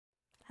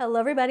Hello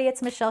everybody,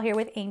 it's Michelle here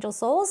with Angel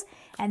Souls,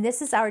 and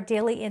this is our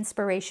daily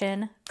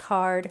inspiration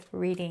card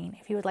reading.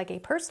 If you would like a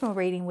personal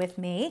reading with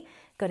me,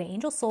 go to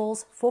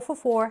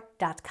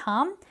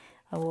angelsouls444.com.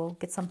 I will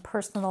get some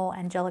personal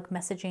angelic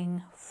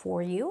messaging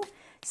for you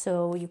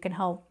so you can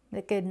help,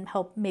 it can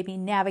help maybe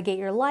navigate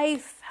your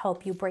life,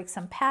 help you break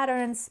some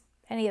patterns,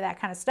 any of that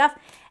kind of stuff.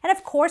 And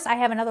of course, I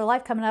have another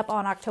live coming up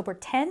on October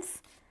 10th.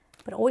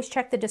 But always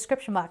check the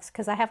description box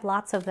because I have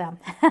lots of them,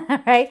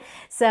 right?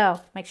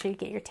 So make sure you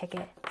get your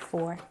ticket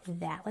for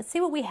that. Let's see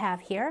what we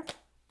have here.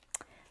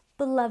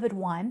 Beloved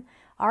one,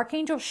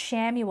 Archangel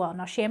Chamuel.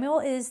 Now,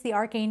 Chamuel is the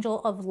Archangel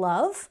of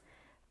love,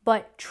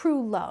 but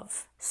true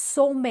love,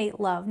 soulmate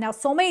love. Now,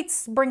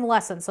 soulmates bring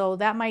lessons, so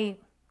that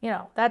might,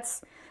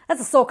 that's a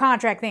soul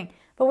contract thing.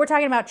 But we're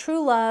talking about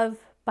true love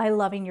by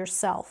loving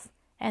yourself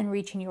and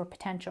reaching your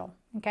potential,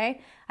 okay?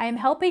 I am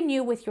helping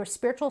you with your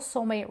spiritual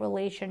soulmate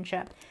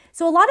relationship.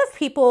 So a lot of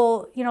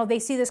people, they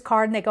see this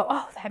card and they go,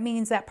 oh, that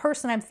means that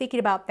person I'm thinking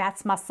about,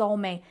 that's my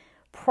soulmate.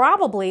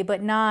 Probably,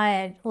 but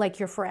not like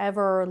your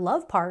forever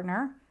love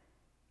partner.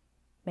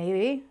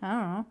 Maybe, I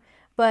don't know.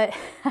 But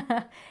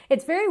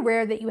it's very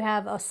rare that you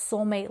have a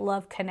soulmate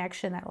love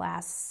connection that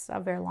lasts a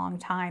very long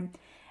time.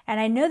 And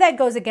I know that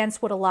goes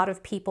against what a lot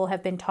of people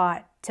have been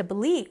taught to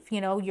believe.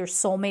 Your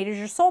soulmate is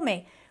your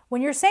soulmate.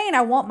 When you're saying,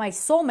 I want my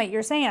soulmate,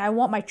 you're saying, I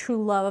want my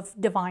true love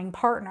divine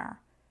partner.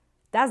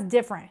 That's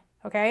different,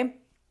 okay?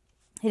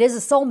 It is a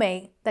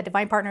soulmate. That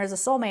divine partner is a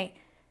soulmate.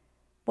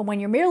 But when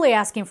you're merely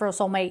asking for a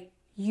soulmate,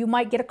 you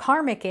might get a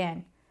karmic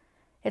in.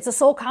 It's a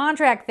soul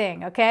contract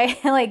thing, okay?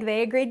 Like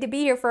they agreed to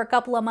be here for a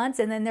couple of months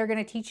and then they're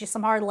going to teach you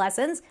some hard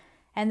lessons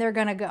and they're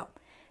going to go.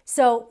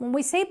 So when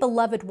we say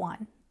beloved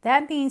one,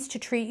 that means to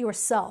treat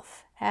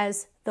yourself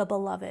as the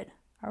beloved,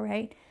 all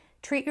right?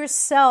 Treat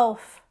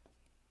yourself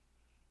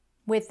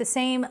with the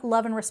same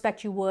love and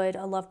respect you would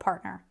a love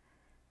partner.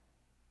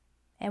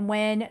 And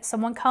when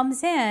someone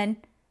comes in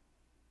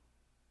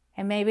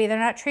and maybe they're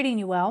not treating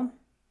you well,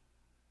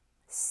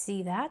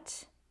 see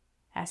that.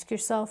 Ask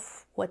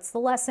yourself, what's the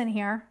lesson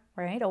here,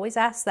 right? Always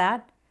ask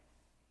that.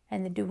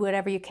 And then do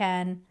whatever you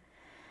can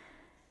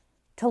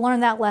to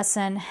learn that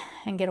lesson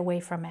and get away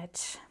from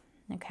it.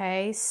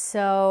 Okay,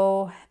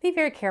 so be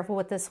very careful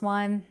with this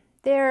one.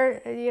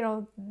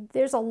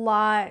 There's a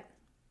lot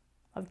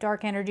of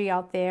dark energy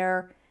out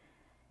there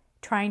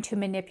trying to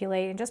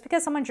manipulate. And just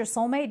because someone's your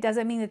soulmate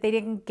doesn't mean that they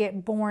didn't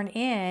get born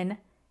in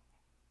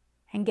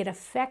and get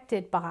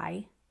affected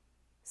by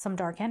some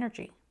dark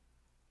energy.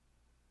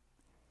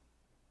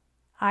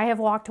 I have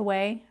walked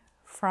away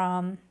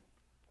from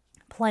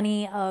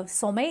plenty of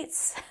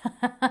soulmates.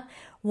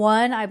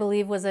 One, I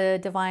believe, was a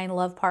divine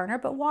love partner,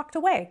 but walked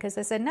away because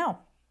I said, no,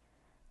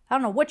 I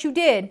don't know what you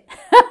did,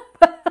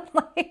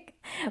 but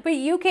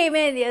you came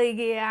in,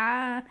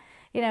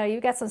 yeah,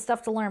 you've got some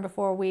stuff to learn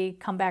before we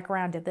come back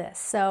around to this.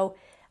 So,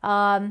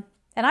 and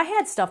I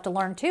had stuff to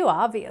learn too,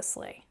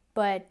 obviously,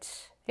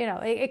 but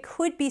it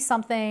could be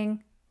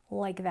something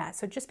like that.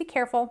 So just be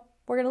careful.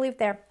 We're going to leave it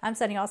there. I'm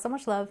sending you all so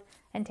much love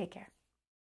and take care.